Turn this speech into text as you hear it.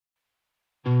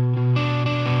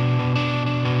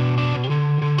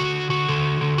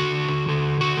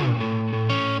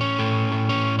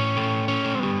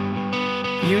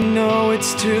know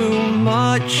it's too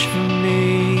much for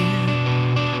me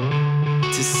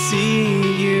to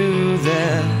see you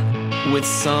there with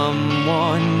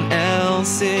someone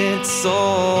else. It's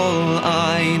all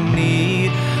I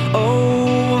need.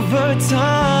 Over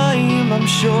time, I'm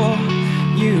sure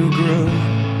you grew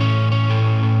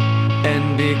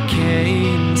and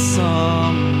became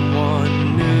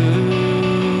someone new.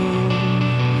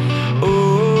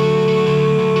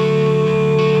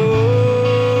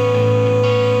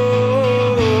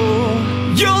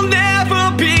 You'll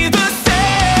never be the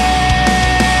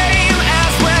same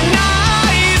as when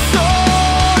I saw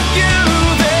you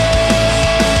there.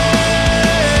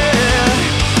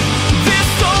 This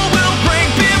soul will break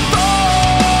before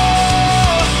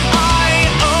I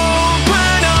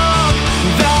open up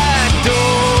that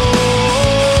door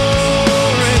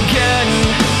again.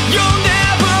 You'll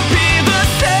never be the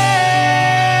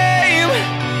same.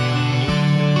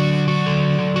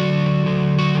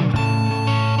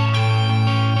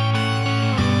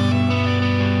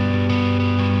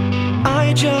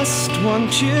 I just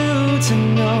want you to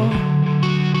know,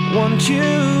 want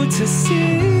you to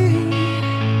see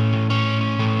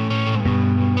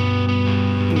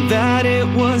that it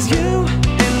was you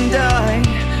and I,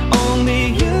 only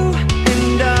you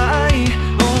and I,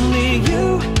 only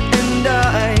you and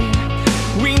I.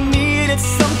 We needed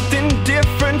something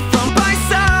different from by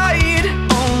side,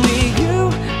 only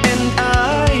you and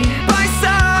I, by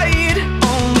side,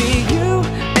 only you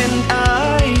and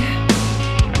I.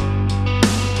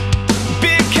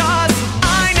 Because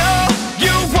I know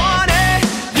you want it,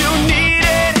 you need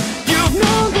it, you've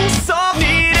known this all,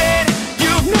 need it,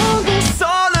 you've known this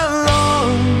all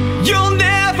along. You'll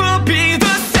never be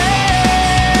the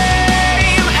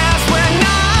same as when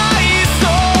I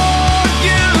saw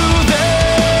you there.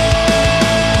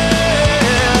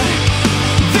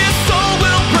 This soul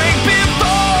will break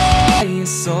before I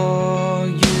saw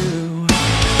you.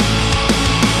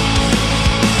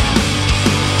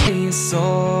 I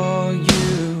saw you.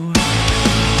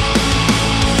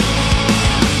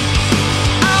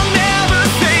 I'll never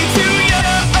say to you,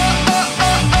 never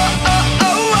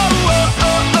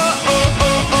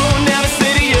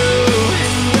say to you.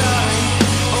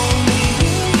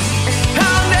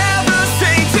 I'll never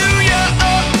say to you,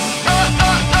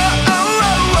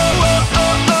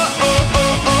 never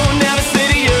say to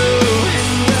you.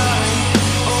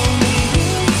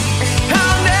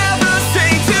 I'll never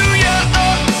say to you,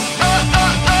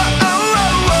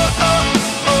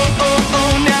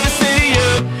 never say to you.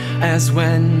 As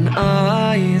when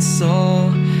I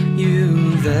saw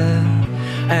you there,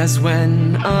 as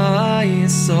when I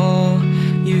saw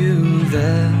you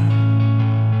there.